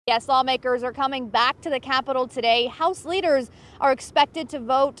Yes, lawmakers are coming back to the Capitol today. House leaders are expected to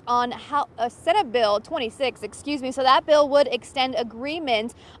vote on Senate Bill 26, so that bill would extend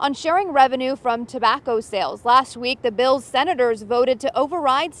agreement on sharing revenue from tobacco sales. Last week, the bill's senators voted to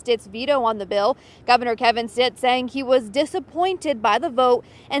override Stitt's veto on the bill. Governor Kevin Stitt saying he was disappointed by the vote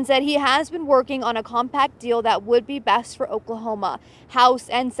and said he has been working on a compact deal that would be best for Oklahoma. House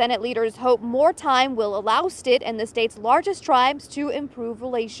and Senate leaders hope more time will allow Stitt and the state's largest tribes to improve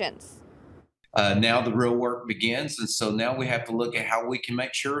relations. Now the real work begins. And so now we have to look at how we can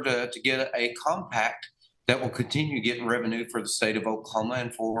make sure to get a compact that will continue getting revenue for the state of Oklahoma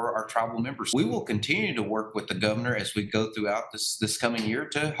and for our tribal members. We will continue to work with the governor as we go throughout this coming year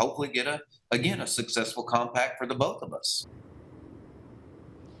to hopefully get a successful compact for the both of us.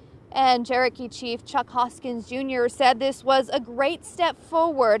 And Cherokee Chief Chuck Hoskins Jr. said this was a great step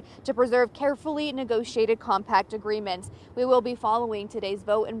forward to preserve carefully negotiated compact agreements. We will be following today's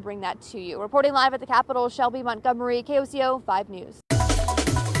vote and bring that to you. Reporting live at the Capitol, Shelby Montgomery, KOCO 5 News.